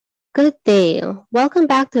Good day. Welcome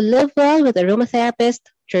back to Live Well with aromatherapist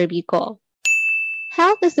Jerby Ko.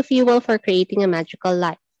 Health is the fuel for creating a magical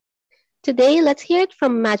life. Today, let's hear it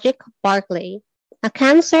from Magic Barclay, a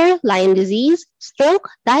cancer, Lyme disease, stroke,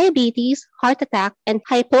 diabetes, heart attack, and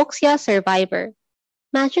hypoxia survivor.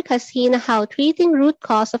 Magic has seen how treating root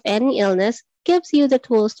cause of any illness gives you the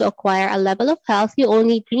tools to acquire a level of health you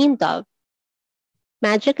only dreamed of.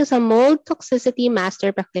 Magic is a mold toxicity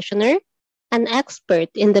master practitioner, an expert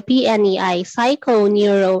in the PNEI psycho,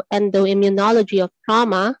 neuro, endo immunology of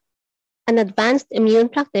trauma, an advanced immune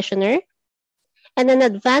practitioner, and an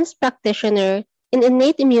advanced practitioner in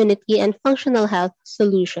innate immunity and functional health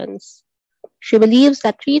solutions. She believes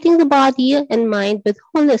that treating the body and mind with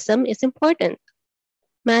holism is important.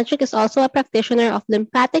 Magic is also a practitioner of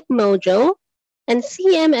lymphatic mojo and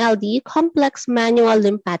CMLD, complex manual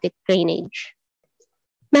lymphatic drainage.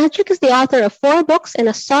 Magic is the author of 4 books and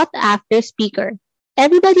a sought-after speaker.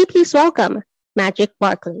 Everybody please welcome Magic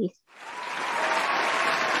Barclay.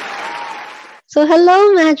 So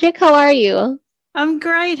hello, Magic. How are you? I'm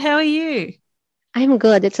great. How are you? I'm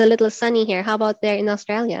good. It's a little sunny here. How about there in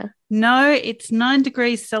Australia? No, it's 9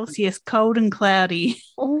 degrees Celsius, cold and cloudy.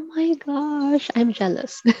 Oh my gosh, I'm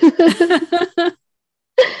jealous.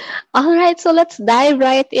 All right, so let's dive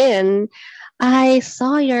right in. I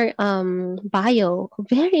saw your bio.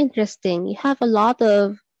 Very interesting. You have a lot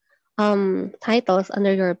of titles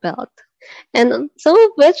under your belt. And some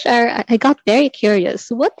of which I got very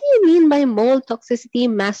curious. What do you mean by mold toxicity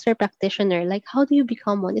master practitioner? Like, how do you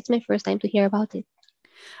become one? It's my first time to hear about it.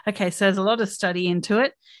 Okay, so there's a lot of study into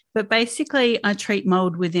it, but basically I treat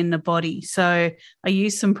mold within the body. So I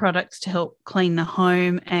use some products to help clean the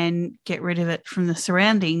home and get rid of it from the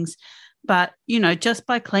surroundings. But, just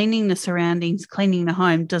by cleaning the surroundings, cleaning the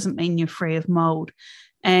home doesn't mean you're free of mold.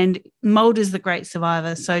 And mold is the great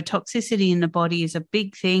survivor. So toxicity in the body is a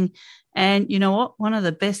big thing. And you know what? One of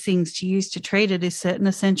the best things to use to treat it is certain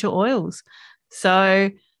essential oils.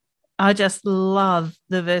 So I just love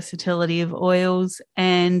the versatility of oils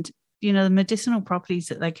and, the medicinal properties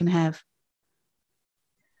that they can have.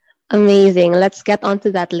 Amazing. Let's get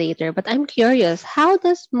onto that later. But I'm curious, how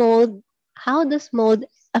does mold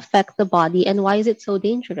affect the body and why is it so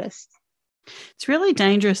dangerous? It's really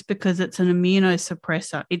dangerous because it's an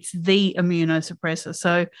immunosuppressor. It's the immunosuppressor.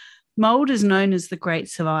 So mold is known as the great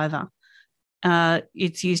survivor.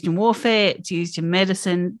 It's used in warfare, it's used in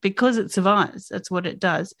medicine because it survives. That's what it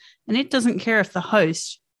does. And it doesn't care if the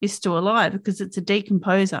host is still alive because it's a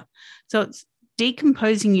decomposer. So it's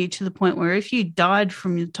decomposing you to the point where if you died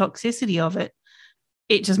from the toxicity of it,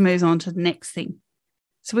 it just moves on to the next thing.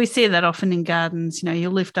 So we see that often in gardens. You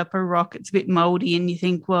lift up a rock, it's a bit moldy and you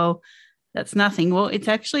think, well, that's nothing. Well, it's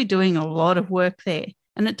actually doing a lot of work there.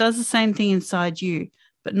 And it does the same thing inside you,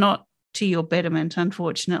 but not to your betterment,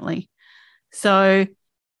 unfortunately. So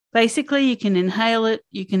basically you can inhale it,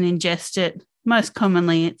 you can ingest it. Most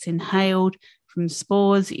commonly it's inhaled from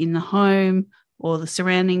spores in the home or the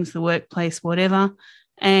surroundings, the workplace, whatever.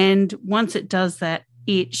 And once it does that,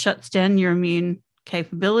 it shuts down your immune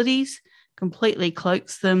capabilities, completely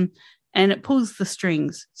cloaks them, and it pulls the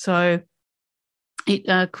strings. So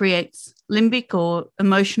it creates limbic or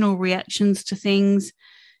emotional reactions to things.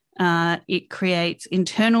 It creates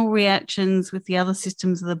internal reactions with the other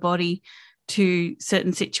systems of the body to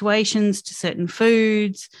certain situations, to certain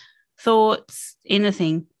foods, thoughts,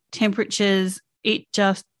 anything, temperatures. It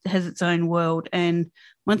just has its own world. And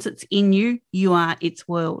once it's in you, you are its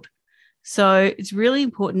world. So it's really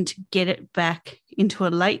important to get it back into a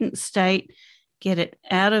latent state, get it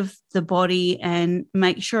out of the body and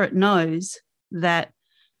make sure it knows that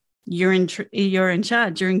you're in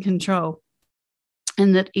charge, you're in control,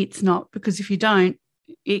 and that it's not, because if you don't,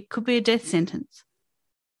 it could be a death sentence.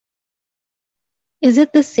 Is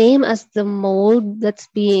it the same as the mold that's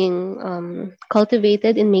being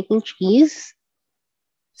cultivated in making cheese?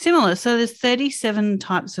 Similar. So there's 37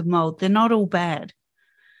 types of mold. They're not all bad.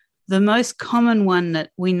 The most common one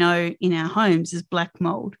that we know in our homes is black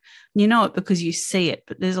mold. You know it because you see it,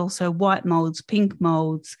 but there's also white molds, pink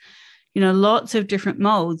molds, lots of different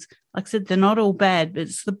molds. Like I said, they're not all bad, but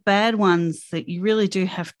it's the bad ones that you really do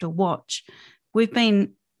have to watch. We've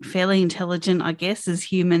been fairly intelligent, I guess, as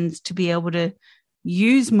humans to be able to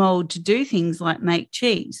use mold to do things like make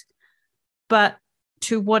cheese. But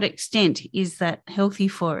to what extent is that healthy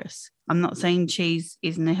for us? I'm not saying cheese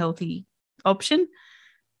isn't a healthy option.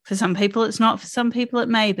 For some people, it's not. For some people, it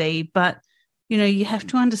may be. But, you have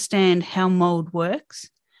to understand how mold works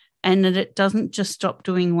and that it doesn't just stop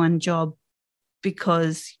doing one job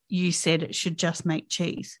because you said it should just make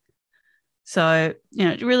cheese. So,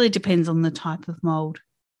 it really depends on the type of mold.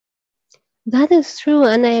 That is true,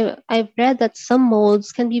 and I've read that some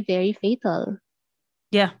molds can be very fatal.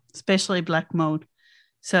 Yeah, especially black mold.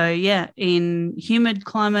 So, yeah, in humid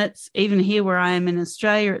climates, even here where I am in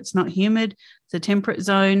Australia, it's not humid, it's a temperate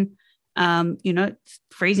zone. It's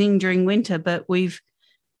freezing during winter, but we've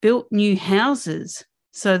built new houses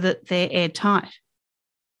so that they're airtight.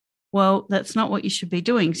 Well, that's not what you should be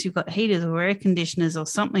doing. So you've got heaters or air conditioners or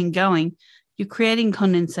something going. You're creating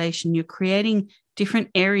condensation. You're creating different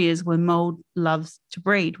areas where mold loves to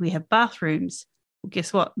breed. We have bathrooms. Well,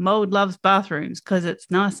 guess what? Mold loves bathrooms because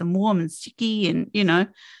it's nice and warm and sticky and,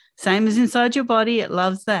 same as inside your body, it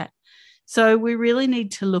loves that. So we really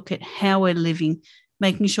need to look at how we're living,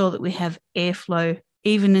 making sure that we have airflow,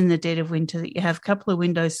 even in the dead of winter, that you have a couple of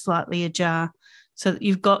windows slightly ajar so that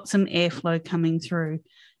you've got some airflow coming through.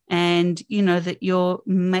 And, that you're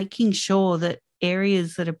making sure that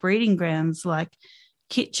areas that are breeding grounds like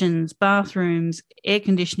kitchens, bathrooms, air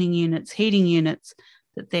conditioning units, heating units,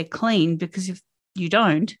 that they're clean, because if you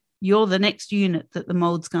don't, you're the next unit that the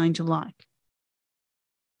mold's going to like.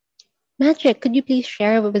 Magic, could you please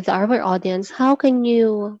share with our audience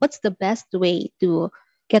what's the best way to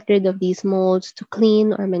get rid of these molds, to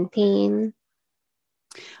clean or maintain?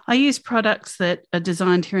 I use products that are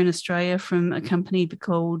designed here in Australia from a company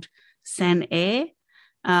called San Air.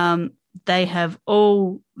 They have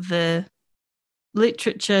all the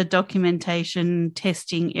literature, documentation,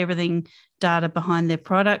 testing, everything, data behind their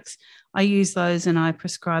products. I use those and I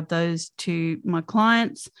prescribe those to my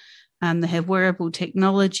clients. They have wearable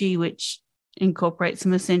technology, which incorporates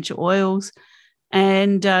some essential oils.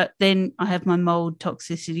 And then I have my mold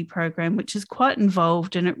toxicity program, which is quite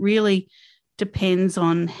involved, and it really depends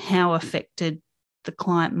on how affected the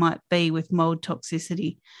client might be with mold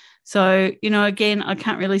toxicity. So, again, I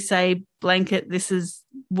can't really say blanket, this is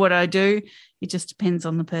what I do. It just depends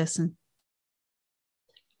on the person.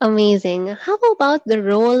 Amazing. How about the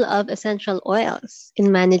role of essential oils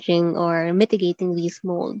in managing or mitigating these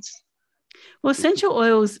molds? Well, essential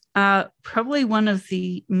oils are probably one of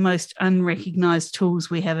the most unrecognized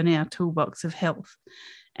tools we have in our toolbox of health.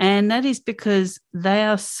 And that is because they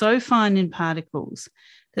are so fine in particles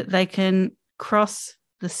that they can cross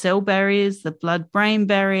the cell barriers, the blood-brain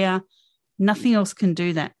barrier. Nothing else can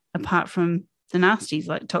do that apart from the nasties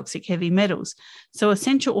like toxic heavy metals. So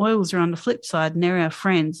essential oils are on the flip side, and they're our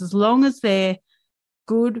friends, as long as they're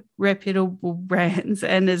good, reputable brands.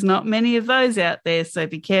 And there's not many of those out there, so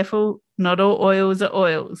be careful. Not all oils are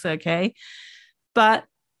oils, okay? But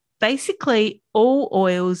basically, all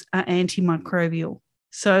oils are antimicrobial.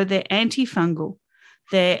 So they're antifungal,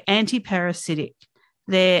 they're antiparasitic,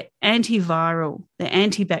 they're antiviral, they're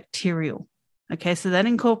antibacterial. Okay, so that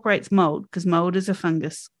incorporates mold, because mold is a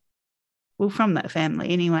fungus. Well, from that family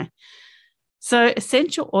anyway. So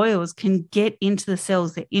essential oils can get into the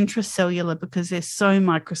cells. They're intracellular because they're so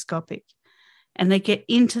microscopic. And they get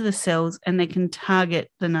into the cells and they can target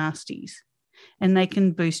the nasties and they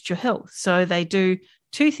can boost your health. So they do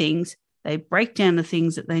two things. They break down the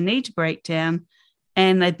things that they need to break down,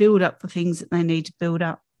 and they build up the things that they need to build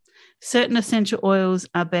up. Certain essential oils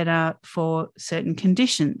are better for certain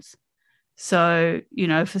conditions. So,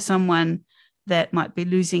 for someone that might be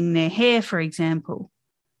losing their hair, for example,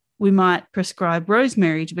 we might prescribe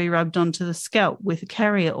rosemary to be rubbed onto the scalp with a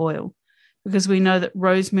carrier oil, because we know that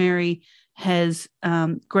rosemary has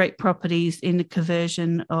great properties in the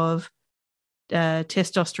conversion of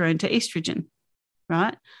testosterone to estrogen,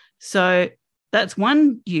 right? So that's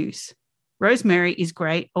one use. Rosemary is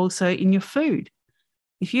great also in your food.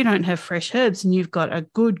 If you don't have fresh herbs and you've got a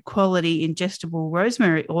good quality ingestible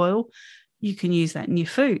rosemary oil, you can use that in your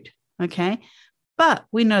food, okay? But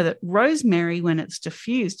we know that rosemary, when it's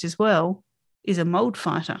diffused as well, is a mold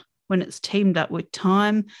fighter. When it's teamed up with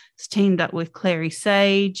thyme, it's teamed up with clary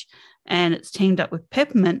sage, and it's teamed up with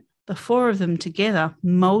peppermint, the four of them together,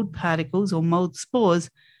 mold particles or mold spores,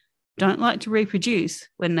 don't like to reproduce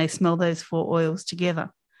when they smell those four oils together.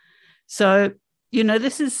 So,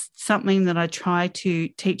 this is something that I try to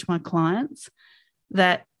teach my clients,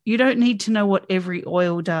 that you don't need to know what every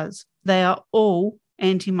oil does. They are all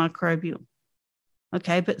antimicrobial.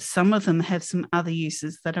 Okay, but some of them have some other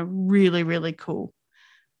uses that are really, really cool.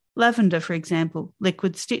 Lavender, for example,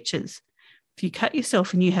 liquid stitches. If you cut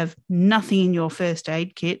yourself and you have nothing in your first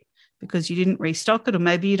aid kit because you didn't restock it, or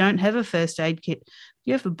maybe you don't have a first aid kit,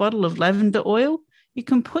 you have a bottle of lavender oil, you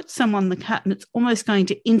can put some on the cut and it's almost going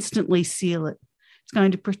to instantly seal it. It's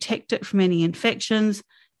going to protect it from any infections,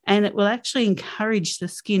 and it will actually encourage the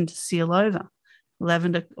skin to seal over.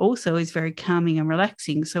 Lavender also is very calming and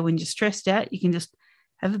relaxing. So when you're stressed out, you can just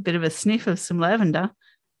have a bit of a sniff of some lavender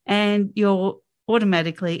and you're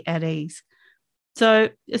automatically at ease. So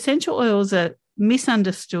essential oils are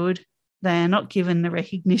misunderstood. They are not given the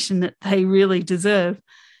recognition that they really deserve.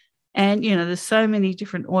 And, there's so many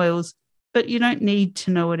different oils, but you don't need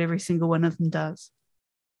to know what every single one of them does.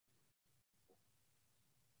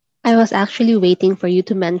 I was actually waiting for you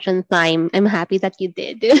to mention thyme. I'm happy that you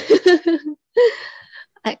did.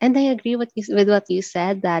 And I agree with what you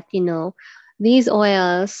said that, these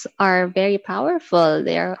oils are very powerful.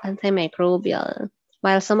 They are antimicrobial,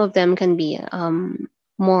 while some of them can be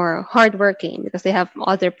more hardworking because they have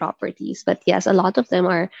other properties. But yes, a lot of them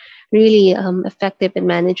are really effective in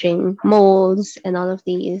managing molds and all of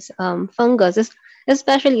these fungus,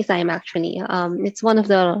 especially thyme, actually. It's one of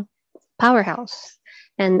the powerhouse.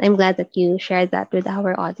 And I'm glad that you shared that with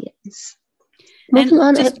our audience. Moving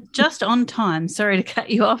And on. just on time, sorry to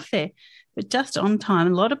cut you off there, but just on time,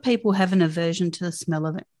 a lot of people have an aversion to the smell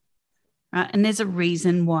of it, right? And there's a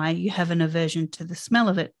reason why you have an aversion to the smell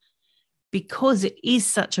of it, because it is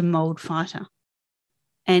such a mold fighter.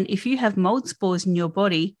 And if you have mold spores in your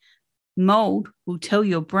body, mold will tell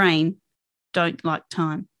your brain, don't like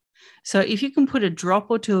thyme. So if you can put a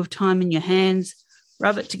drop or two of thyme in your hands,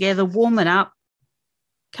 rub it together, warm it up,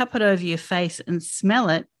 cup it over your face and smell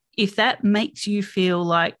it, if that makes you feel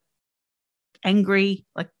like angry,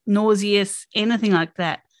 like nauseous, anything like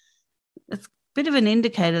that, it's a bit of an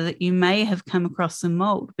indicator that you may have come across some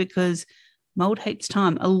mold, because mold hates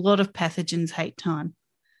thyme. A lot of pathogens hate thyme.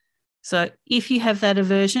 So if you have that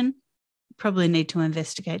aversion, you probably need to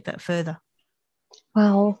investigate that further.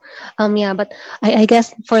 Wow. Yeah, but I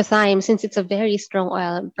guess for thyme, since it's a very strong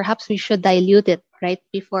oil, perhaps we should dilute it right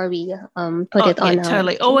before we put it on.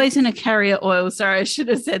 Totally. Always in a carrier oil. Sorry, I should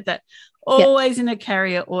have said that. Always in a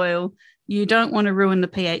carrier oil. You don't want to ruin the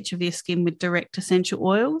pH of your skin with direct essential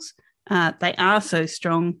oils. They are so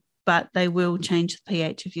strong, but they will change the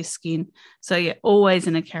pH of your skin. So yeah, always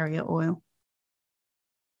in a carrier oil.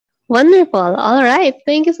 Wonderful. All right.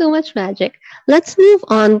 Thank you so much, Magic. Let's move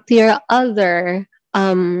on to your other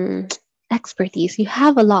expertise. You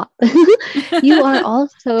have a lot. You are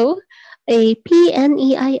also a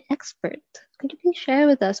PNEI expert. Could you please share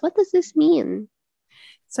with us, what does this mean?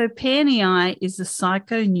 So PNEI is the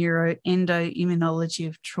Psycho, Neuro, Endo, Immunology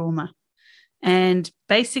of trauma. And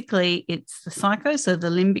basically it's the psycho, so the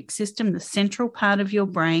limbic system, the central part of your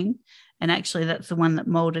brain, and actually that's the one that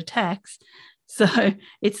mold attacks. So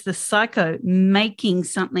it's the psycho making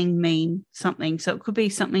something mean something. So it could be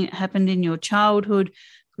something that happened in your childhood, it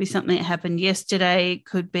could be something that happened yesterday, it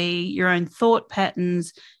could be your own thought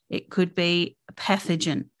patterns, it could be a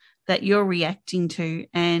pathogen that you're reacting to,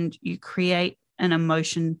 and you create an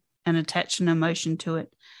emotion and attach an emotion to it.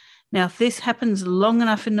 Now, if this happens long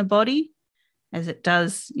enough in the body, as it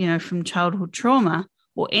does, from childhood trauma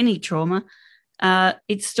or any trauma,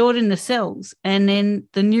 it's stored in the cells, and then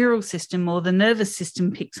the neural system or the nervous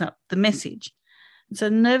system picks up the message. So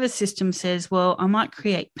the nervous system says, well, I might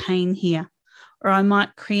create pain here, or I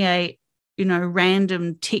might create,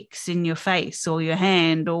 random ticks in your face or your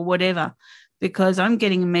hand or whatever, because I'm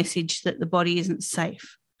getting a message that the body isn't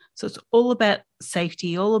safe. So it's all about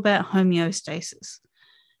safety, all about homeostasis.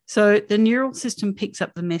 So the neural system picks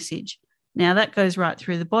up the message. Now that goes right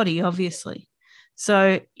through the body, obviously.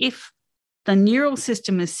 So if the neural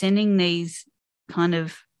system is sending these kind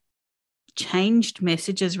of changed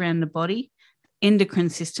messages around the body, endocrine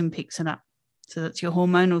system picks it up. So that's your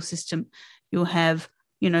hormonal system. You'll have,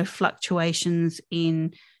 fluctuations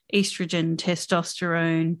in estrogen,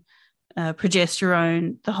 testosterone,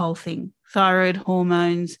 progesterone, the whole thing, thyroid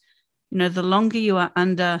hormones. The longer you are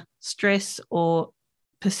under stress or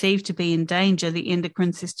perceived to be in danger, the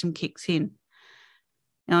endocrine system kicks in.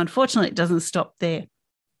 Now, unfortunately, it doesn't stop there.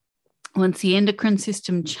 Once the endocrine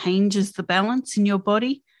system changes the balance in your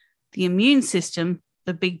body, the immune system,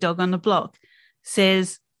 the big dog on the block,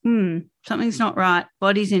 says, something's not right,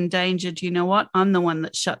 body's in danger. Do you know what? I'm the one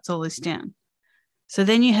that shuts all this down. So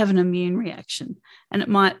then you have an immune reaction, and it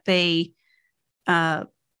might be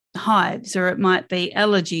hives, or it might be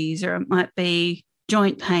allergies, or it might be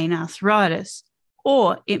joint pain, arthritis,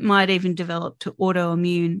 or it might even develop to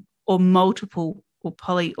autoimmune or multiple or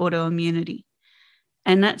polyautoimmunity.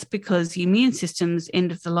 And that's because the immune system's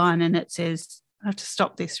end of the line, and it says, I have to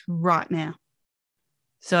stop this right now.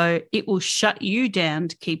 So it will shut you down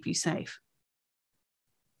to keep you safe.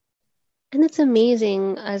 And it's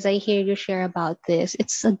amazing as I hear you share about this.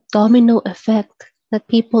 It's a domino effect that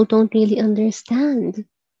people don't really understand.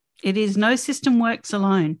 It is. No system works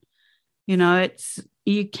alone.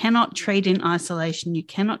 You cannot treat in isolation. You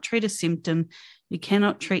cannot treat a symptom. You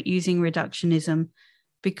cannot treat using reductionism,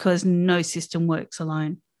 because no system works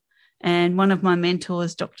alone. And one of my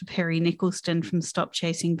mentors, Dr. Perry Nicholson from Stop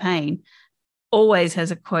Chasing Pain, always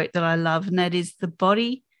has a quote that I love, and that is, the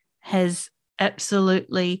body has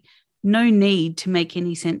absolutely no need to make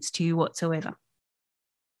any sense to you whatsoever.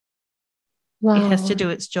 Wow. It has to do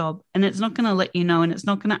its job, and it's not going to let you know, and it's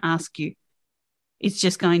not going to ask you. It's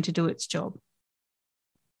just going to do its job.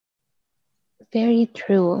 Very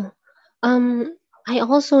true. I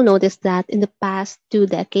also noticed that in the past 2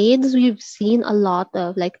 decades, we've seen a lot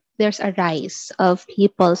of there's a rise of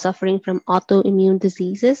people suffering from autoimmune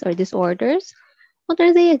diseases or disorders. What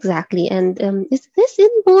are they exactly? And is this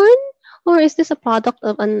inborn or is this a product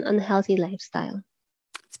of an unhealthy lifestyle?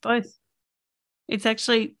 It's both.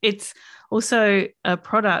 It's also a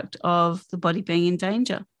product of the body being in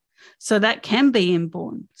danger. So that can be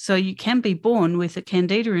inborn. So you can be born with a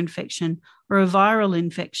candida infection or a viral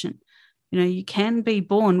infection. You can be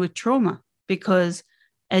born with trauma because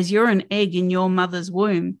as you're an egg in your mother's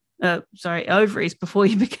womb, ovaries before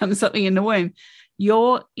you become something in the womb,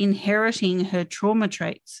 you're inheriting her trauma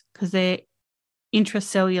traits because they're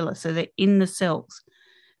intracellular, so they're in the cells.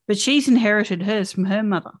 But she's inherited hers from her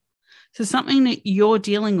mother. So something that you're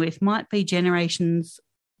dealing with might be generations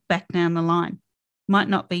back down the line, might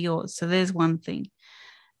not be yours. So there's one thing.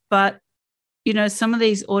 But, some of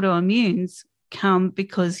these autoimmunes come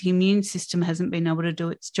because the immune system hasn't been able to do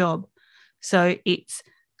its job. So it's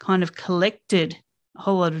kind of collected a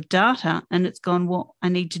whole lot of data and it's gone, well, I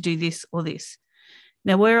need to do this or this.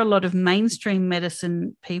 Now, where a lot of mainstream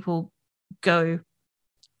medicine people go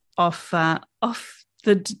off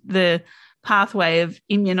the pathway of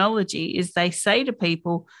immunology is they say to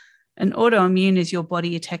people, an autoimmune is your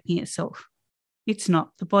body attacking itself. It's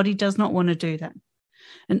not. The body does not want to do that.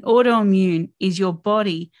 An autoimmune is your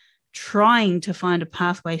body trying to find a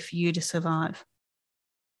pathway for you to survive.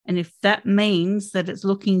 And if that means that it's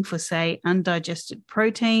looking for, say, undigested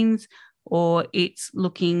proteins, or it's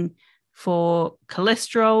looking for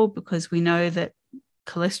cholesterol, because we know that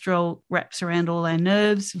cholesterol wraps around all our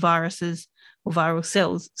nerves, viruses or viral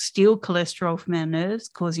cells steal cholesterol from our nerves,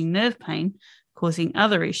 causing nerve pain, causing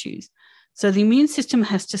other issues. So the immune system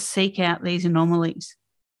has to seek out these anomalies.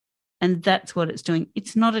 And that's what it's doing.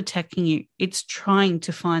 It's not attacking you. It's trying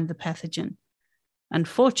to find the pathogen.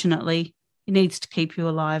 Unfortunately, it needs to keep you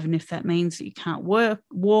alive. And if that means that you can't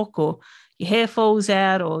walk, or your hair falls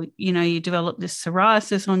out, or, you develop this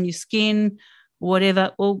psoriasis on your skin,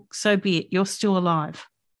 whatever, well, so be it. You're still alive.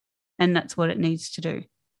 And that's what it needs to do.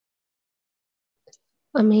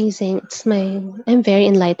 Amazing. I'm very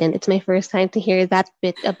enlightened. It's my first time to hear that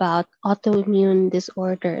bit about autoimmune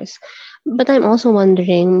disorders. But I'm also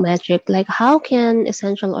wondering, Magic, how can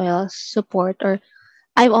essential oils support, or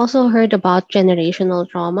I've also heard about generational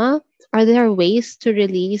trauma. Are there ways to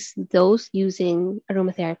release those using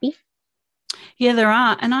aromatherapy? Yeah, there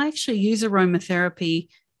are. And I actually use aromatherapy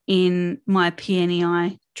in my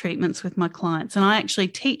PNEI treatments with my clients. And I actually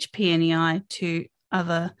teach PNEI to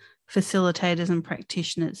other facilitators and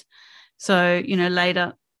practitioners. So,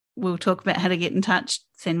 later we'll talk about how to get in touch.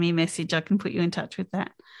 Send me a message. I can put you in touch with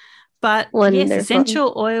that. But Wonderful. yes,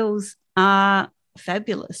 essential oils are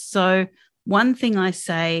fabulous. So one thing I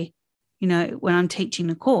say, when I'm teaching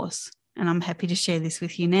the course, and I'm happy to share this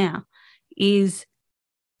with you now, is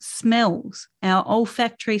smells. Our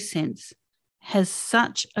olfactory sense has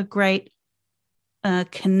such a great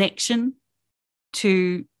connection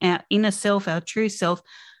to our inner self, our true self,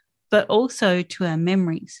 but also to our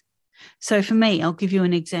memories. So for me, I'll give you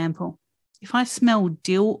an example. If I smell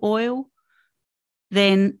dill oil,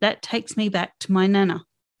 then that takes me back to my Nana,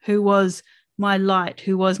 who was my light,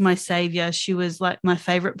 who was my savior. She was like my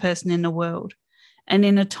favorite person in the world. And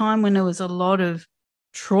in a time when there was a lot of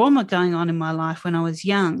trauma going on in my life when I was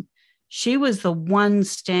young, she was the one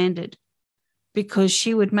standard, because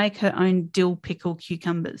she would make her own dill pickle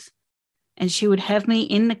cucumbers. And she would have me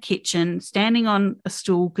in the kitchen standing on a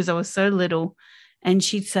stool because I was so little. And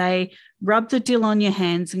she'd say, rub the dill on your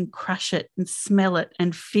hands and crush it and smell it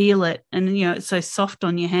and feel it. And, it's so soft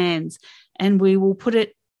on your hands. And we will put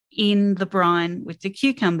it in the brine with the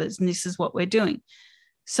cucumbers. And this is what we're doing.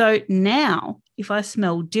 So now if I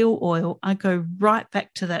smell dill oil, I go right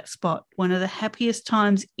back to that spot, one of the happiest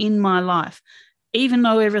times in my life. Even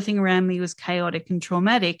though everything around me was chaotic and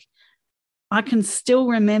traumatic, I can still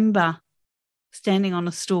remember standing on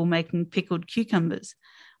a stool making pickled cucumbers.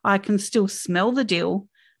 I can still smell the dill.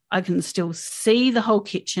 I can still see the whole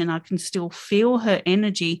kitchen. I can still feel her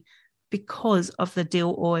energy because of the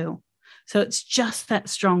dill oil. So it's just that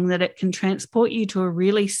strong that it can transport you to a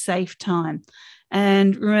really safe time.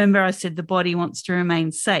 And remember, I said the body wants to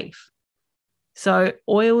remain safe. So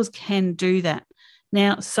oils can do that.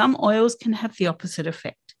 Now, some oils can have the opposite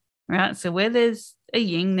effect, right? So where there's a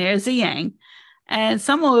yin, there's a yang. And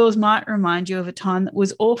some oils might remind you of a time that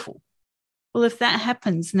was awful. Well, if that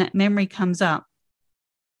happens and that memory comes up,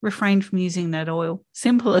 refrain from using that oil.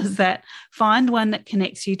 Simple as that. Find one that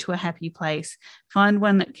connects you to a happy place. Find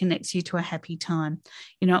one that connects you to a happy time.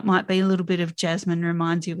 You know, it might be a little bit of jasmine,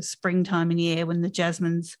 reminds you of springtime in the air when the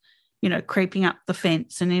jasmine's, you know, creeping up the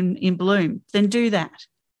fence and in bloom. Then do that.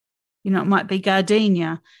 You know, it might be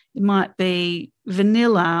gardenia, it might be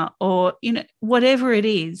vanilla, or, you know, whatever it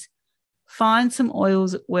is. Find some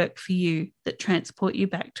oils that work for you that transport you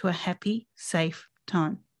back to a happy, safe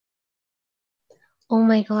time. Oh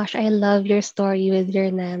my gosh, I love your story with your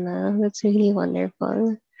Nana. That's really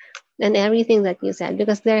wonderful. And everything that you said,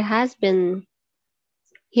 because there has been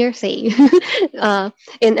hearsay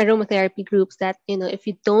in aromatherapy groups that, you know, if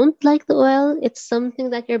you don't like the oil, it's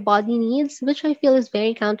something that your body needs, which I feel is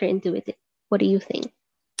very counterintuitive. What do you think?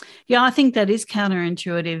 Yeah, I think that is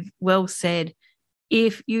counterintuitive. Well said.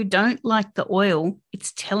 If you don't like the oil,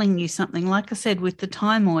 it's telling you something. Like I said, with the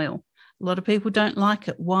thyme oil, a lot of people don't like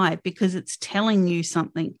it. Why? Because it's telling you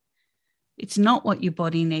something. It's not what your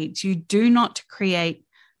body needs. You do not create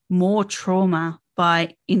more trauma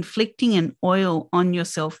by inflicting an oil on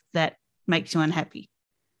yourself that makes you unhappy,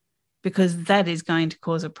 because that is going to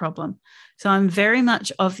cause a problem. So I'm very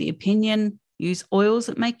much of the opinion, use oils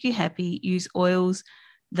that make you happy, use oils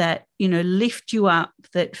that, you know, lift you up,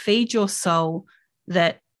 that feed your soul,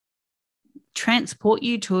 that transport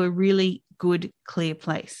you to a really good, clear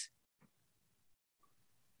place.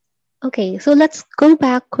 Okay, so let's go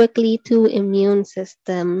back quickly to immune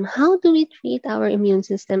system. How do we treat our immune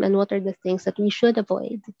system, and what are the things that we should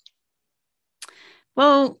avoid?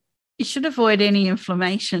 Well, you should avoid any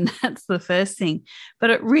inflammation. That's the first thing. But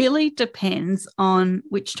it really depends on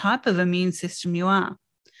which type of immune system you are.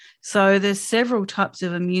 So there's several types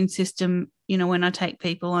of immune system. You know, when I take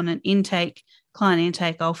people on an intake, client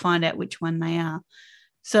intake, I'll find out which one they are.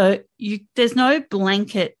 So there's no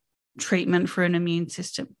blanket treatment for an immune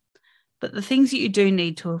system. But the things that you do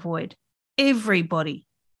need to avoid, everybody,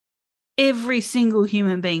 every single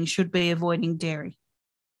human being should be avoiding dairy.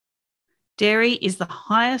 Dairy is the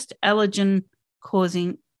highest allergen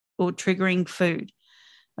causing or triggering food.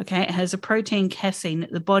 Okay, it has a protein casein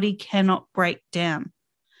that the body cannot break down.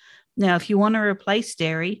 Now, if you want to replace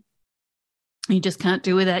dairy, you just can't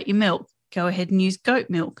do without your milk. Go ahead and use goat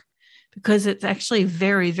milk, because it's actually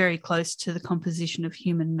very, very close to the composition of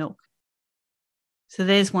human milk. So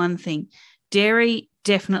there's one thing. Dairy,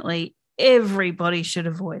 definitely, everybody should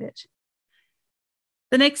avoid it.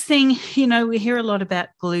 The next thing, you know, we hear a lot about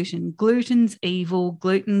gluten. Gluten's evil,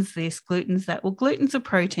 gluten's this, gluten's that. Well, gluten's a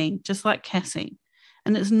protein, just like casein,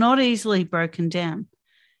 and it's not easily broken down.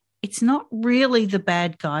 It's not really the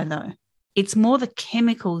bad guy, though. It's more the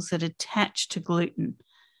chemicals that attach to gluten,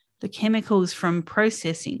 the chemicals from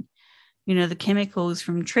processing, you know, the chemicals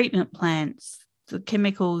from treatment plants, the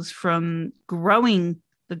chemicals from growing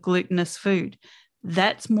the glutinous food.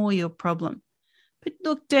 That's more your problem. But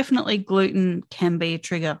look, definitely gluten can be a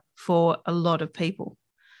trigger for a lot of people.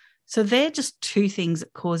 So they're just two things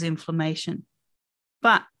that cause inflammation.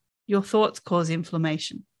 But your thoughts cause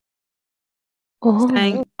inflammation.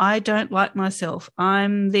 Saying, I don't like myself,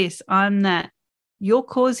 I'm this, I'm that. You're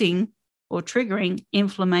causing or triggering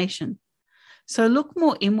inflammation. So look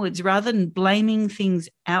more inwards rather than blaming things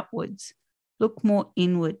outwards. Look more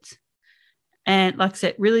inwards. And like I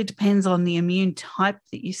said, it really depends on the immune type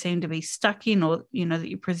that you seem to be stuck in, or, you know, that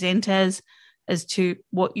you present as to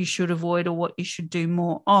what you should avoid or what you should do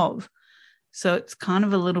more of. So it's kind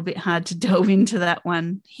of a little bit hard to delve into that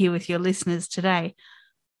one here with your listeners today.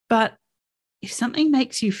 But if something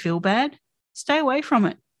makes you feel bad, stay away from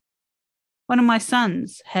it. One of my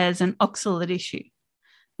sons has an oxalate issue.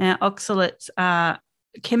 Now, oxalates are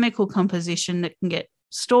a chemical composition that can get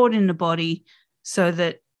stored in the body so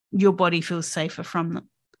that your body feels safer from them.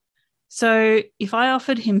 So if I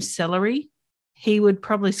offered him celery, he would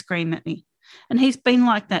probably scream at me. And he's been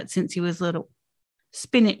like that since he was little.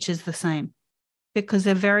 Spinach is the same, because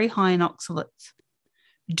they're very high in oxalates.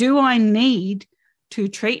 Do I need to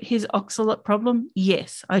treat his oxalate problem?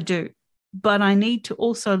 Yes, I do. But I need to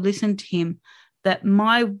also listen to him, that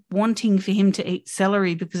my wanting for him to eat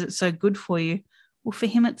celery because it's so good for you, well, for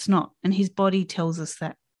him it's not. And his body tells us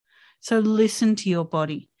that. So listen to your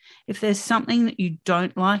body. If there's something that you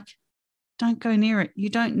don't like, don't go near it. You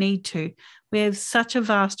don't need to. We have such a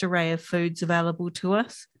vast array of foods available to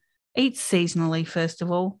us. Eat seasonally, first of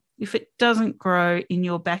all. If it doesn't grow in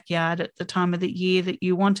your backyard at the time of the year that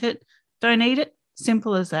you want it, don't eat it.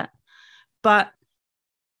 Simple as that. But,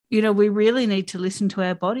 you know, we really need to listen to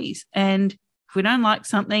our bodies. And if we don't like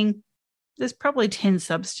something, there's probably 10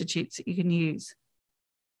 substitutes that you can use.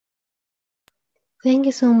 Thank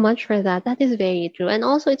you so much for that. That is very true. And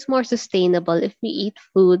also, it's more sustainable if we eat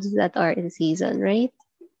foods that are in season, right?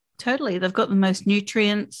 Totally. They've got the most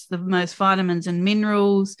nutrients, the most vitamins and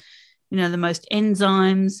minerals, the most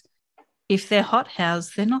enzymes. If they're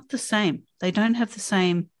hothouse, they're not the same. They don't have the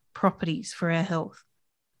same properties for our health.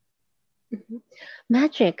 Mhm.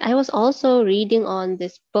 Magic. I was also reading on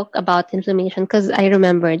this book about inflammation because I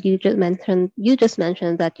remembered you just mentioned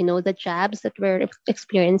that the jabs that we're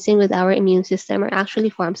experiencing with our immune system are actually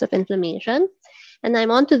forms of inflammation. And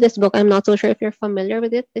I'm onto this book. I'm not so sure if you're familiar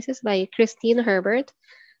with it. This is by Christine Herbert.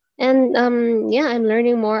 And yeah, I'm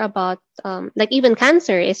learning more about like even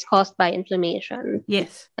cancer is caused by inflammation.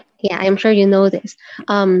 Yes. Yeah, I'm sure you know this.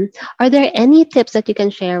 Um, are there any tips that you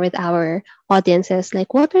can share with our audiences?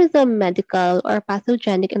 Like, what are the medical or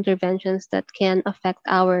pathogenic interventions that can affect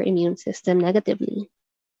our immune system negatively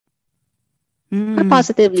or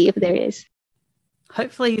positively, if there is?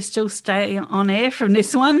 Hopefully you still stay on air from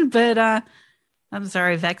this one, but I'm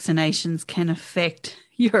sorry, vaccinations can affect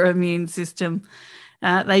your immune system.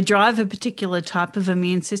 They drive a particular type of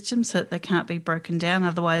immune system so that they can't be broken down.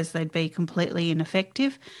 Otherwise, they'd be completely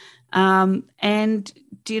ineffective. And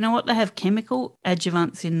do you know what? They have chemical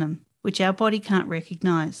adjuvants in them, which our body can't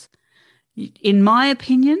recognize. In my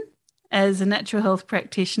opinion, as a natural health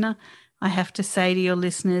practitioner, I have to say to your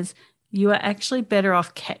listeners, you are actually better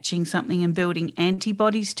off catching something and building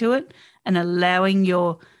antibodies to it and allowing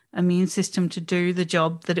your immune system to do the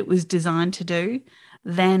job that it was designed to do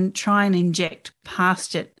than try and inject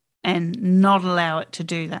past it and not allow it to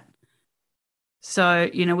do that. So,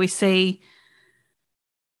 we see,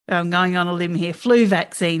 I'm going on a limb here, flu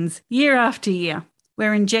vaccines year after year.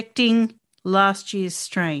 We're injecting last year's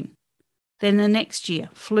strain. Then the next year,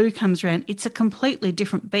 flu comes around. It's a completely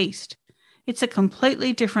different beast. It's a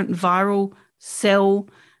completely different viral cell.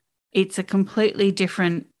 It's a completely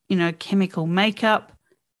different, chemical makeup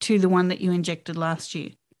to the one that you injected last year.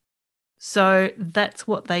 So that's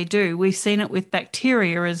what they do. We've seen it with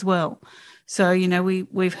bacteria as well. So,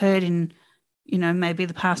 we've heard in, maybe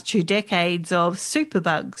the past 2 decades of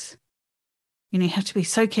superbugs. You have to be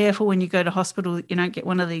so careful when you go to hospital that you don't get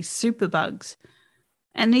one of these superbugs.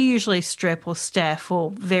 And they're usually strep or staph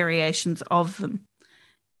or variations of them.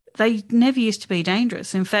 They never used to be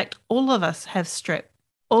dangerous. In fact, all of us have strep.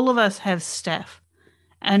 All of us have staph.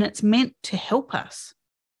 And it's meant to help us.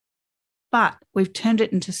 But we've turned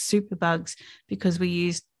it into superbugs because we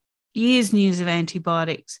used years and years of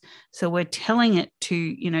antibiotics. So we're telling it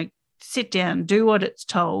to, sit down, do what it's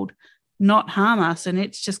told, not harm us. And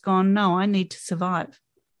it's just gone, no, I need to survive.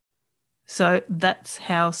 So that's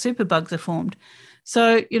how superbugs are formed.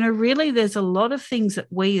 So, really there's a lot of things that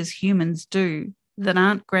we as humans do that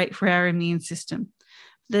aren't great for our immune system.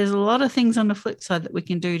 There's a lot of things on the flip side that we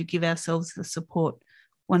can do to give ourselves the support.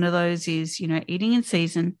 One of those is, eating in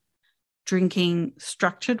season, drinking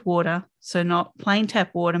structured water, so not plain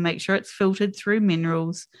tap water, make sure it's filtered through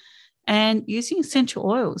minerals, and using essential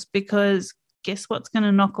oils, because guess what's going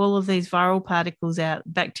to knock all of these viral particles out,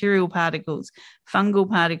 bacterial particles, fungal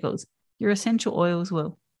particles? Your essential oils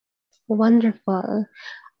will. Wonderful.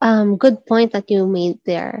 Good point that you made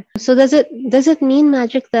there. So does it mean,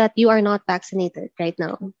 Magic, that you are not vaccinated right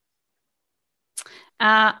now?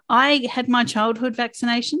 I had my childhood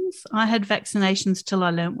vaccinations. I had vaccinations till I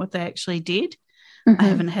learnt what they actually did. I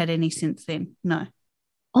haven't had any since then. No.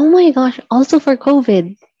 Oh my gosh! Also for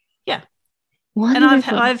COVID. Yeah. Wonderful.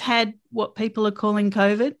 And I've had what people are calling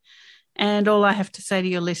COVID. And all I have to say to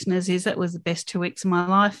your listeners is that was the best 2 weeks of my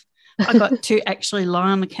life. I got to actually lie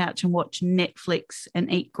on the couch and watch Netflix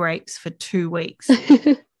and eat grapes for 2 weeks.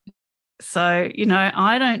 So,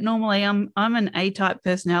 I don't normally, I'm an A-type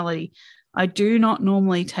personality. I do not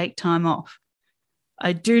normally take time off.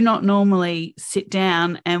 I do not normally sit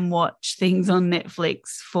down and watch things on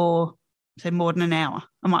Netflix for, say, more than an hour.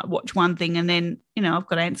 I might watch one thing and then, I've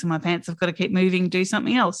got to answer my pants. I've got to keep moving, do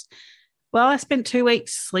something else. Well, I spent 2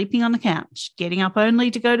 weeks sleeping on the couch, getting up only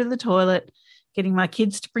to go to the toilet, getting my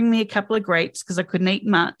kids to bring me a couple of grapes because I couldn't eat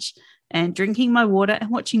much, and drinking my water and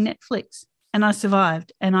watching Netflix. And I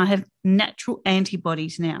survived. And I have natural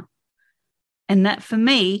antibodies now. And that for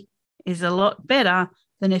me is a lot better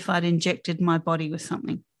than if I'd injected my body with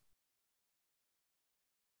something.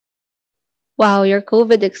 Wow, your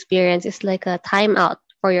COVID experience is like a timeout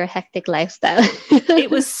for your hectic lifestyle.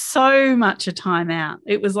 It was so much a timeout.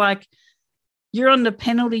 It was like, you're on the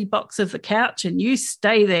penalty box of the couch and you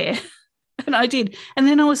stay there. And I did. And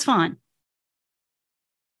then I was fine.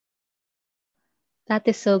 That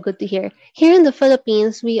is so good to hear. Here in the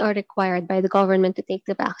Philippines, we are required by the government to take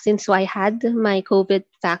the vaccine. So I had my COVID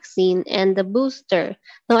vaccine and the booster.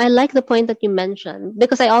 Now, I like the point that you mentioned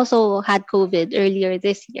because I also had COVID earlier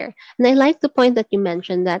this year. And I like the point that you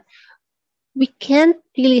mentioned that we can't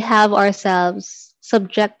really have ourselves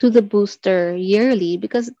subject to the booster yearly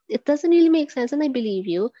because it doesn't really make sense. And I believe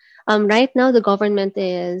you. Right now, the government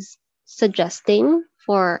is suggesting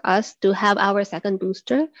for us to have our second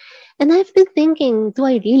booster. And I've been thinking, do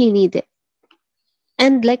I really need it?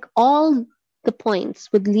 And like all the points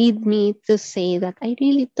would lead me to say that I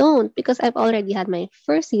really don't because I've already had my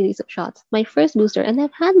first series of shots, my first booster, and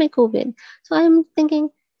I've had my COVID. So I'm thinking,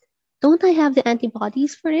 don't I have the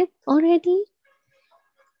antibodies for it already?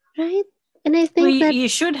 Right? And I Well, think that, you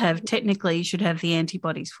should have, technically, you should have the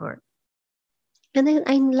antibodies for it. and then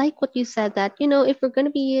I like what you said that, if we're going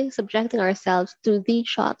to be subjecting ourselves to these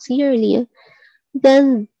shots yearly,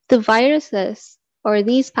 then the viruses or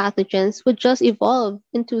these pathogens would just evolve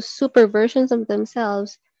into super versions of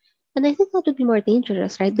themselves. And I think that would be more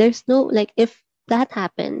dangerous, right? There's no, like, if that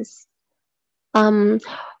happens, um,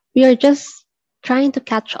 we are just trying to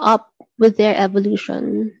catch up with their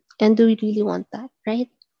evolution. And do we really want that, right?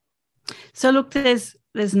 So look, there's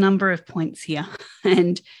a number of points here,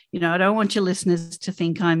 and I don't want your listeners to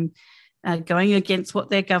think I'm going against what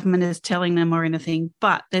their government is telling them or anything,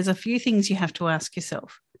 but there's a few things you have to ask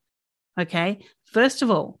yourself. Okay, first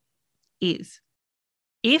of all, is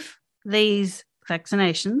if these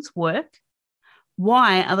vaccinations work,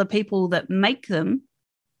 why are the people that make them,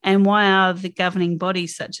 and why are the governing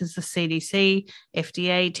bodies such as the CDC,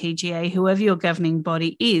 FDA, TGA, whoever your governing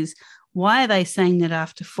body is, why are they saying that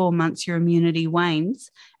after 4 months your immunity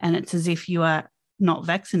wanes and it's as if you are not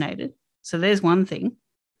vaccinated? So there's one thing.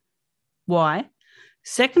 Why?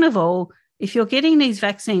 Second of all, if you're getting these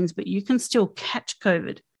vaccines but you can still catch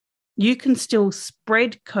COVID, you can still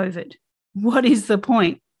spread COVID, what is the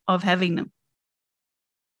point of having them?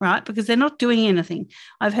 Right? Because they're not doing anything.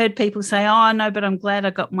 I've heard people say, oh, no, but I'm glad I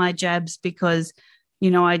got my jabs because,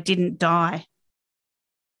 I didn't die.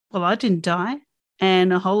 Well, I didn't die.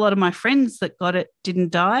 And a whole lot of my friends that got it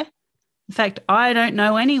didn't die. In fact, I don't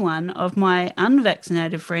know anyone of my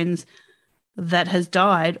unvaccinated friends that has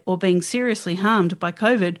died or been seriously harmed by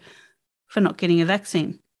COVID for not getting a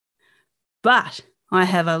vaccine. But I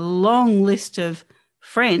have a long list of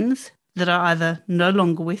friends that are either no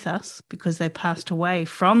longer with us because they passed away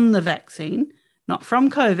from the vaccine, not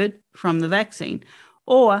from COVID, from the vaccine,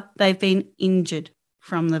 or they've been injured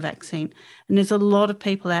from the vaccine. And there's a lot of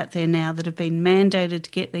people out there now that have been mandated to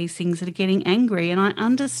get these things that are getting angry. And I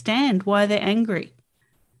understand why they're angry,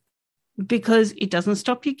 because it doesn't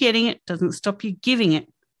stop you getting it, doesn't stop you giving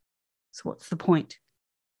it. So what's the point?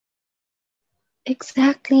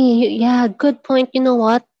 Exactly. Yeah, good point. You know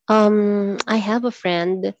what? I have a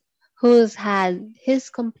friend who's had his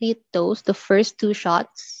complete dose, the first two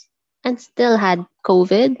shots, and still had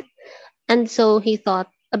COVID. And so he thought,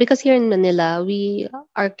 because here in Manila, we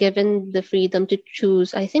are given the freedom to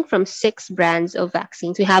choose, I think, from 6 brands of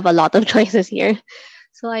vaccines. We have a lot of choices here.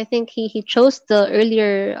 So I think he chose the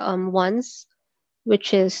earlier ones,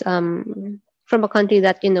 which is from a country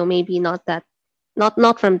that, maybe not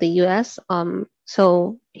from the US.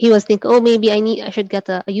 So he was thinking, oh, maybe I should get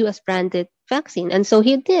a US branded vaccine. And so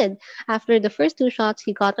he did. After the first 2 shots,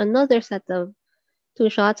 he got another set of 2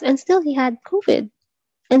 shots, and still he had COVID.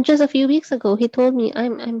 And just a few weeks ago, he told me,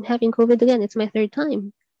 I'm having COVID again. It's my third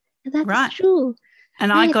time. And that is Right. true. And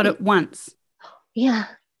Right. I got it once. Yeah.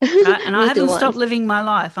 Right? And I Me too haven't stopped once. living my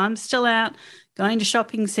life. I'm still out going to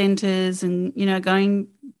shopping centres and, going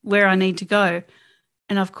where I need to go.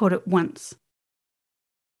 And I've caught it once.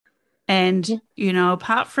 And, Yeah.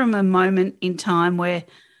 Apart from a moment in time where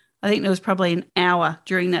I think there was probably an hour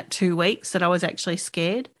during that 2 weeks that I was actually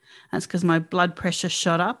scared. That's because my blood pressure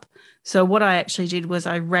shot up. So what I actually did was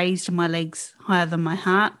I raised my legs higher than my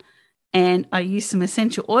heart, and I used some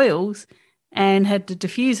essential oils and had the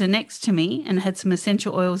diffuser next to me and had some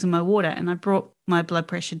essential oils in my water, and I brought my blood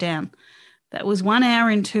pressure down. That was 1 hour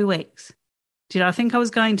in 2 weeks. Did I think I was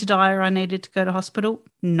going to die or I needed to go to hospital?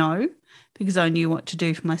 No, because I knew what to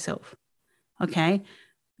do for myself. Okay.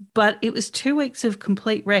 But it was 2 weeks of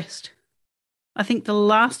complete rest. I think the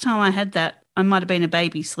last time I had that, I might have been a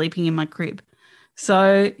baby sleeping in my crib.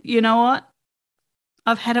 So, you know what?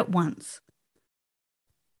 I've had it once.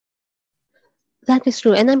 That is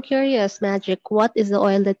true. And I'm curious, Magic, what is the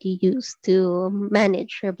oil that you use to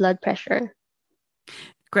manage your blood pressure?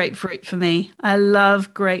 Grapefruit for me. I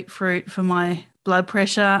love grapefruit for my blood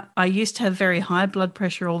pressure. I used to have very high blood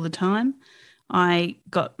pressure all the time. I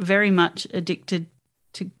got very much addicted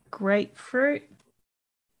to grapefruit.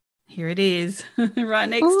 Here it is, right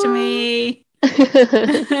next to Oh. me.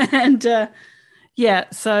 And yeah,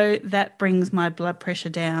 so that brings my blood pressure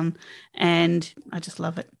down, and I just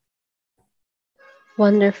love it.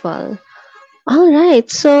 Wonderful. All right.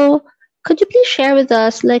 So could you please share with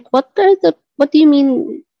us, like, what do you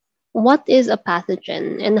mean, what is a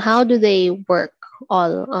pathogen and how do they work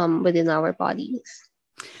all within our bodies?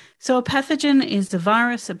 So a pathogen is a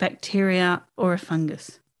virus, a bacteria, or a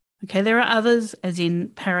fungus. Okay, there are others, as in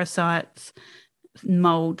parasites,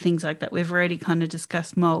 mould, things like that. We've already kind of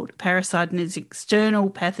discussed mould. Parasite is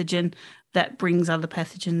external pathogen that brings other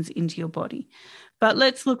pathogens into your body. But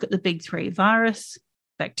let's look at the big three: virus,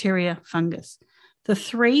 bacteria, fungus. The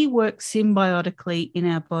three work symbiotically in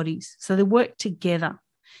our bodies. So they work together.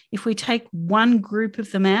 If we take one group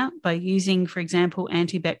of them out by using, for example,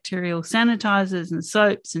 antibacterial sanitizers and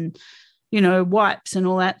soaps and, wipes and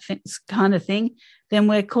all that kind of thing, then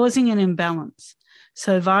we're causing an imbalance.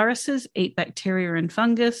 So viruses eat bacteria and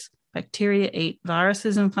fungus, bacteria eat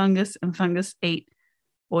viruses and fungus eat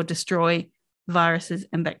or destroy viruses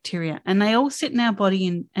and bacteria. And they all sit in our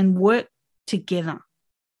body and work together.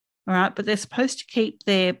 All right, but they're supposed to keep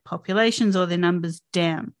their populations or their numbers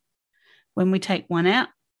down. When we take one out,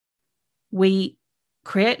 we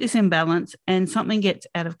create this imbalance and something gets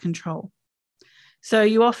out of control. So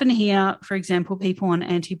you often hear, for example, people on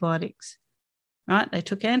antibiotics, right? They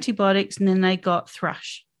took antibiotics and then they got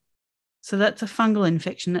thrush. So that's a fungal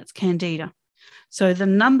infection, that's candida. So the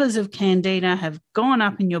numbers of candida have gone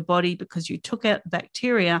up in your body because you took out the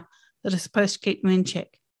bacteria that are supposed to keep them in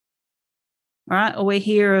check. All right, or we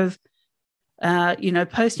hear of,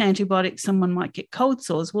 post-antibiotics, someone might get cold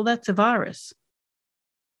sores. Well, that's a virus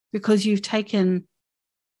because you've taken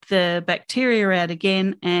the bacteria out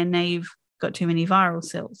again and now you've got too many viral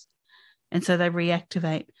cells. And so they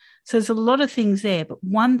reactivate. So there's a lot of things there. But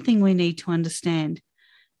one thing we need to understand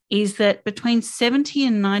is that between 70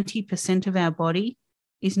 and 90% of our body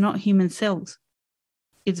is not human cells.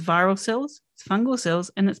 It's viral cells, it's fungal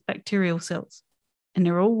cells, and it's bacterial cells. And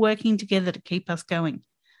they're all working together to keep us going.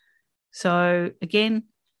 So again,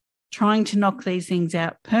 trying to knock these things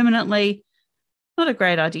out permanently, not a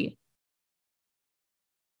great idea.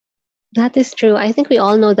 That is true. I think we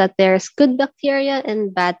all know that there's good bacteria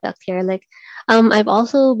and bad bacteria. Like, I've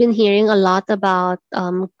also been hearing a lot about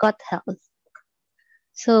gut health.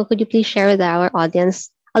 So could you please share with our audience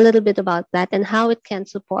a little bit about that and how it can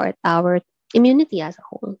support our immunity as a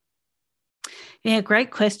whole? Yeah,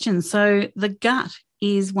 great question. So the gut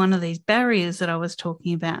is one of these barriers that I was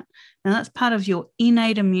talking about. Now that's part of your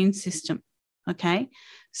innate immune system, okay?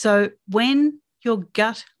 So when your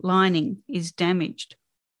gut lining is damaged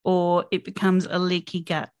or it becomes a leaky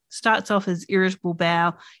gut, starts off as irritable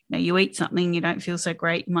bowel, you eat something, you don't feel so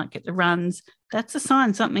great, you might get the runs. That's a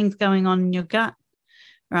sign something's going on in your gut,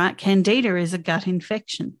 right? Candida is a gut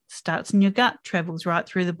infection. Starts in your gut, travels right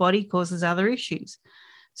through the body, causes other issues.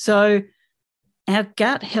 So our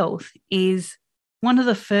gut health is one of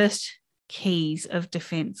the first keys of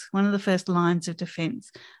defense, one of the first lines of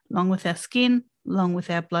defense, along with our skin, along with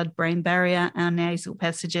our blood-brain barrier, our nasal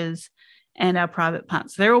passages, and our private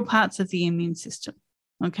parts. They're all parts of the immune system,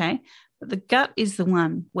 okay? But the gut is the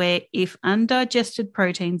one where if undigested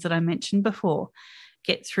proteins that I mentioned before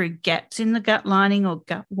get through gaps in the gut lining or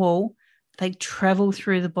gut wall, they travel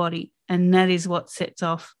through the body, and that is what sets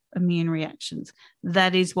off immune reactions.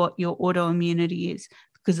 That is what your autoimmunity is,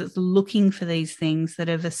 because it's looking for these things that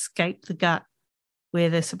have escaped the gut where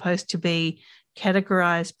they're supposed to be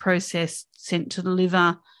categorized, processed, sent to the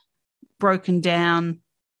liver, broken down,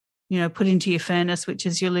 put into your furnace, which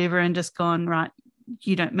is your liver, and just gone, right,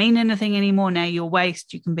 you don't mean anything anymore. Now you're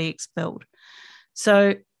waste, you can be expelled.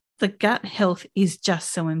 So the gut health is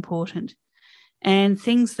just so important. And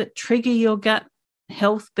things that trigger your gut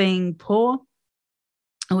health being poor,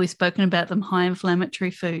 we've spoken about them, high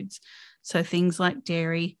inflammatory foods. So things like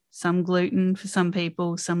dairy, some gluten for some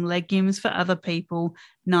people, some legumes for other people,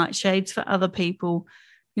 nightshades for other people.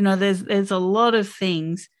 There's a lot of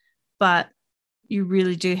things, but you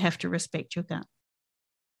really do have to respect your gut.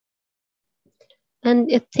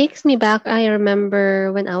 And it takes me back. I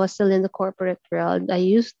remember when I was still in the corporate world,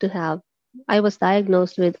 I was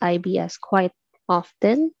diagnosed with IBS quite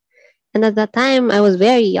often. And at that time, I was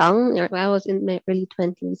very young. I was in my early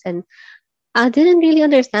 20s, and I didn't really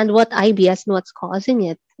understand what IBS and what's causing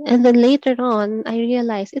it. And then later on, I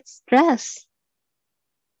realized it's stress.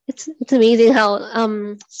 It's amazing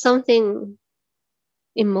how something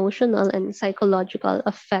emotional and psychological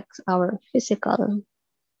affects our physical.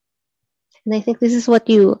 And I think this is what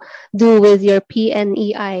you do with your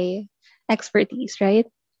PNEI expertise, right?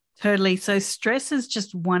 Totally. So stress is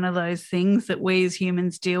just one of those things that we as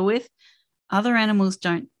humans deal with. Other animals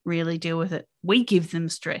don't really deal with it. We give them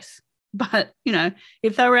stress. But,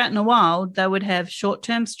 if they were out in the wild, they would have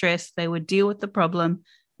short-term stress. They would deal with the problem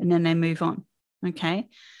and then they move on. Okay.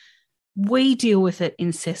 We deal with it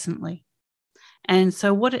incessantly. And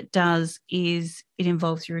so what it does is it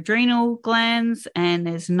involves your adrenal glands, and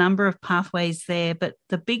there's a number of pathways there, but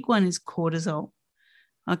the big one is cortisol.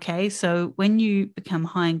 Okay, so when you become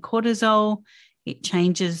high in cortisol, it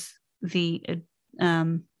changes the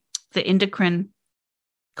endocrine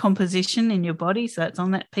composition in your body. So it's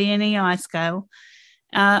on that PNEI scale.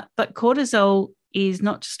 But cortisol is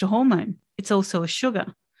not just a hormone, it's also a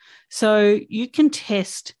sugar. So you can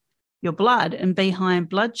test your blood and be high in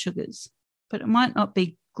blood sugars, but it might not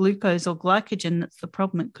be glucose or glycogen that's the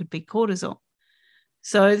problem. It could be cortisol.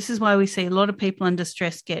 So this is why we see a lot of people under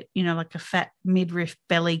stress get, like a fat midriff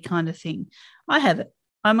belly kind of thing. I have it.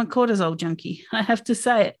 I'm a cortisol junkie. I have to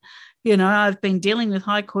say it. I've been dealing with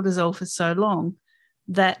high cortisol for so long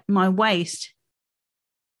that my waist,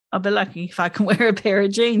 I'll be lucky if I can wear a pair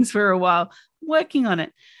of jeans for a while, working on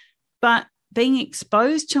it. But being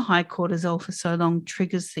exposed to high cortisol for so long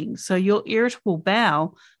triggers things. So your irritable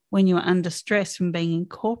bowel, when you're under stress from being in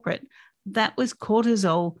corporate, that was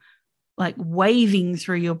cortisol like waving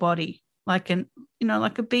through your body, like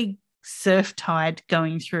a big surf tide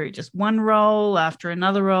going through, just one roll after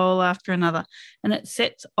another roll after another. And it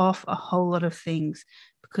sets off a whole lot of things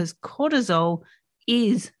because cortisol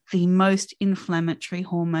is the most inflammatory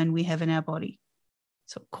hormone we have in our body.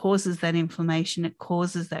 So it causes that inflammation, it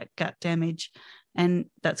causes that gut damage. And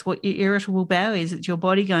that's what your irritable bowel is. It's your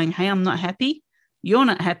body going, hey, I'm not happy. You're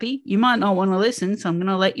not happy. You might not want to listen, so I'm going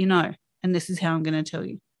to let you know. And this is how I'm going to tell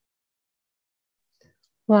you.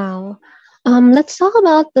 Wow. Let's talk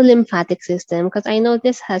about the lymphatic system, because I know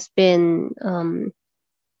this has been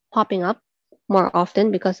popping up more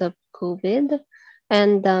often because of COVID.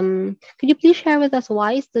 And could you please share with us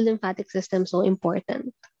why is the lymphatic system so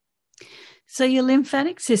important? So your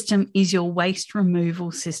lymphatic system is your waste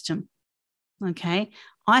removal system. Okay.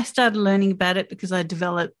 I started learning about it because I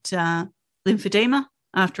developed lymphedema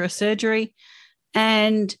after a surgery.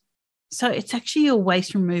 And so it's actually your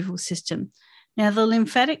waste removal system. Now, the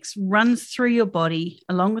lymphatics runs through your body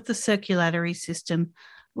along with the circulatory system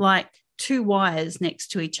like two wires next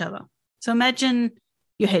to each other. So imagine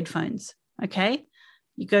your headphones, okay?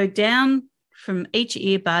 You go down from each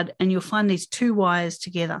earbud and you'll find these two wires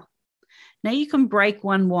together. Now you can break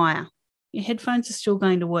one wire. Your headphones are still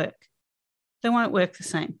going to work. They won't work the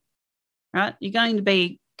same, right? You're going to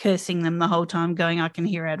be cursing them the whole time, going, I can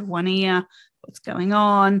hear out of one ear, what's going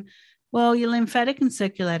on? Well, your lymphatic and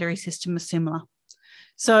circulatory system are similar.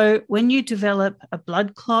 So when you develop a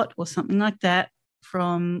blood clot or something like that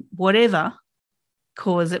from whatever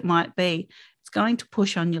cause it might be, it's going to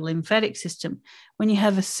push on your lymphatic system. When you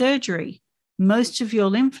have a surgery, most of your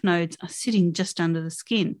lymph nodes are sitting just under the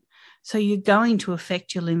skin. So you're going to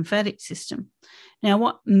affect your lymphatic system. Now,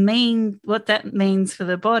 what that means for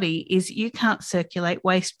the body is you can't circulate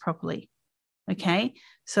waste properly, okay?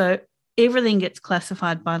 So everything gets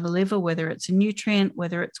classified by the liver, whether it's a nutrient,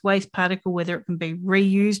 whether it's waste particle, whether it can be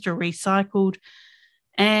reused or recycled.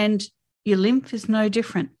 And your lymph is no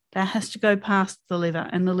different. That has to go past the liver,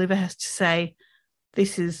 and the liver has to say,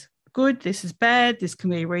 this is good, this is bad, this can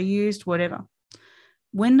be reused, whatever.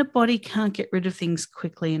 When the body can't get rid of things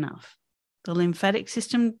quickly enough, the lymphatic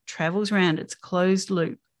system travels around. It's a closed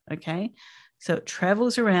loop, okay? So it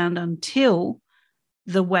travels around until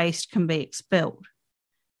the waste can be expelled.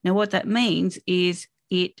 Now, what that means is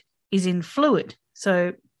it is in fluid.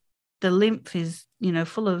 So the lymph is,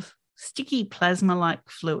 full of sticky plasma-like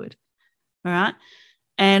fluid, all right?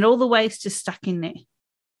 And all the waste is stuck in there.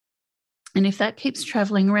 And if that keeps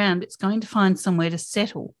traveling around, it's going to find somewhere to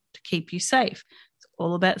settle to keep you safe. It's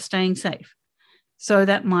all about staying safe. So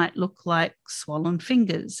that might look like swollen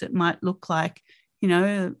fingers. It might look like,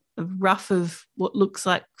 a rough of what looks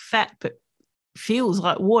like fat but feels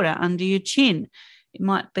like water under your chin. It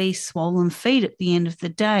might be swollen feet at the end of the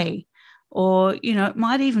day. Or, it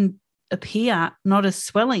might even appear not as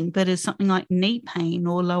swelling, but as something like knee pain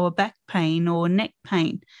or lower back pain or neck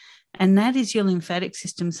pain. And that is your lymphatic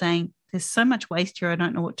system saying, there's so much waste here, I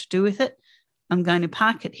don't know what to do with it. I'm going to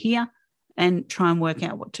park it here and try and work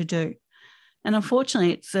out what to do. And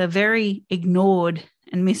unfortunately, it's a very ignored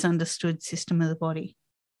and misunderstood system of the body.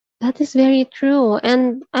 That is very true.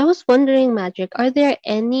 And I was wondering, Magic, are there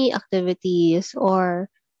any activities or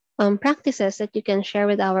practices that you can share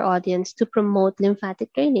with our audience to promote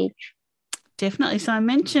lymphatic drainage? Definitely. So I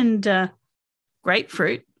mentioned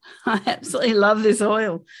grapefruit. I absolutely love this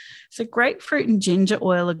oil. So grapefruit and ginger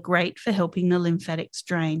oil are great for helping the lymphatics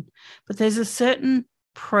drain, but there's a certain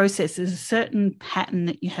process, there's a certain pattern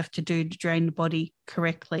that you have to do to drain the body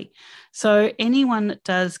correctly. So anyone that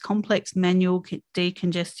does complex manual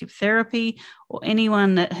decongestive therapy, or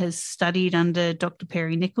anyone that has studied under Dr.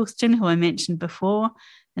 Perry Nicholson, who I mentioned before,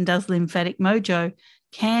 and does Lymphatic Mojo,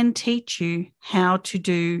 can teach you how to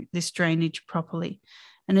do this drainage properly.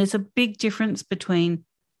 And there's a big difference between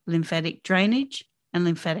lymphatic drainage and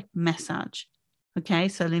lymphatic massage. Okay,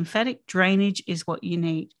 so lymphatic drainage is what you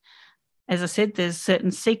need. As I said, there's a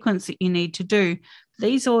certain sequence that you need to do.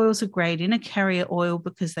 These oils are great in a carrier oil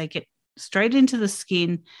because they get straight into the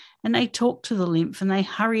skin and they talk to the lymph and they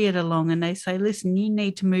hurry it along and they say, listen, you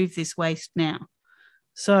need to move this waste now.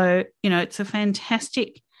 So, it's a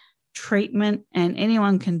fantastic treatment and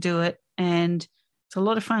anyone can do it, and it's a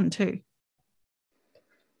lot of fun too.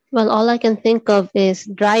 Well, all I can think of is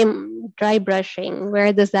dry brushing.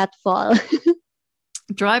 Where does that fall?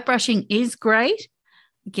 Dry brushing is great.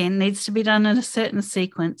 Again, needs to be done in a certain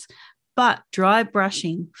sequence, but dry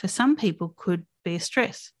brushing for some people could be a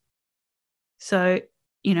stress. So,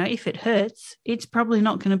 if it hurts, it's probably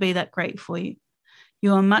not going to be that great for you.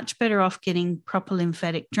 You are much better off getting proper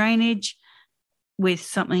lymphatic drainage with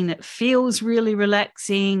something that feels really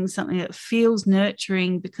relaxing, something that feels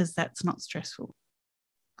nurturing, because that's not stressful.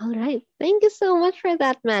 All right. Thank you so much for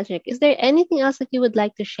that, Magic. Is there anything else that you would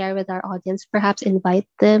like to share with our audience? Perhaps invite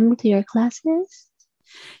them to your classes?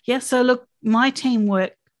 Yeah. So look, my team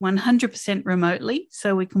work 100% remotely,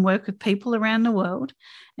 so we can work with people around the world.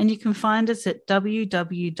 And you can find us at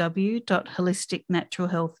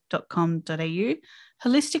www.wholisticnaturalhealth.com.au,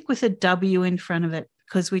 holistic with a W in front of it,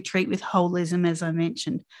 because we treat with holism, as I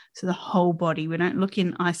mentioned. So the whole body. We don't look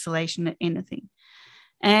in isolation at anything.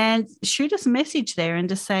 And shoot us a message there and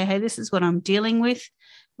just say, hey, this is what I'm dealing with.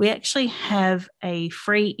 We actually have a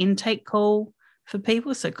free intake call for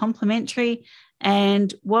people, so complimentary.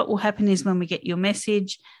 And what will happen is when we get your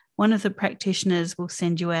message, one of the practitioners will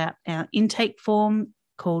send you out our intake form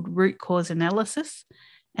called Root Cause Analysis.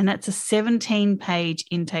 And that's a 17-page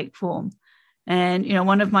intake form. And,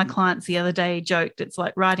 one of my clients the other day joked, it's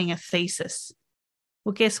like writing a thesis.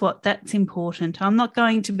 Well, guess what? That's important. I'm not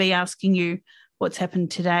going to be asking you what's happened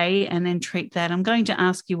today and then treat that. I'm going to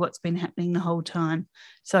ask you what's been happening the whole time.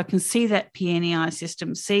 So I can see that PNEI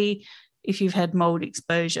system, see if you've had mold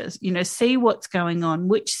exposures, see what's going on,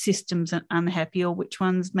 which systems are unhappy or which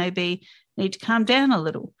ones maybe need to calm down a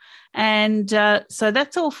little. And so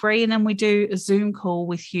that's all free. And then we do a Zoom call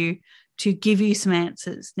with you to give you some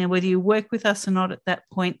answers. Now, whether you work with us or not at that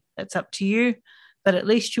point, that's up to you. But at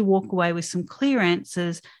least you walk away with some clear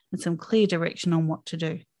answers and some clear direction on what to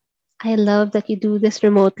do. I love that you do this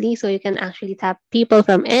remotely, so you can actually tap people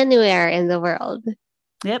from anywhere in the world.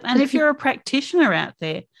 Yep. And if you're a practitioner out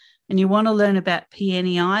there and you want to learn about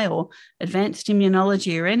PNEI or advanced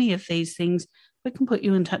immunology or any of these things, we can put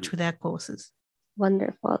you in touch with our courses.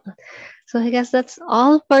 Wonderful. So I guess that's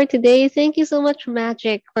all for today. Thank you so much,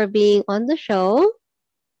 Magic, for being on the show.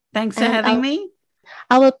 Thanks for having me.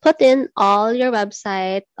 I will put in all your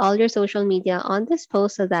website, all your social media on this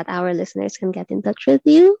post so that our listeners can get in touch with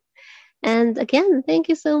you. And again, thank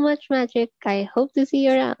you so much, Magic. I hope to see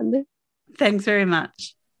you around. Thanks very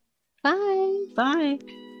much. Bye. Bye.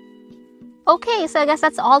 Okay, so I guess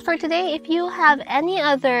that's all for today. If you have any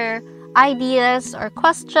other ideas or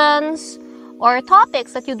questions or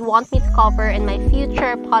topics that you'd want me to cover in my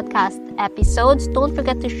future podcast episodes, don't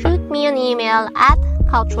forget to shoot me an email at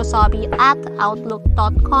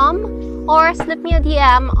couchwasabi@outlook.com or slip me a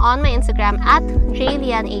DM on my Instagram at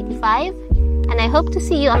jlian85. And I hope to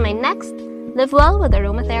see you on my next Live Well with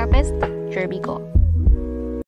Aromatherapist, Jerby Go.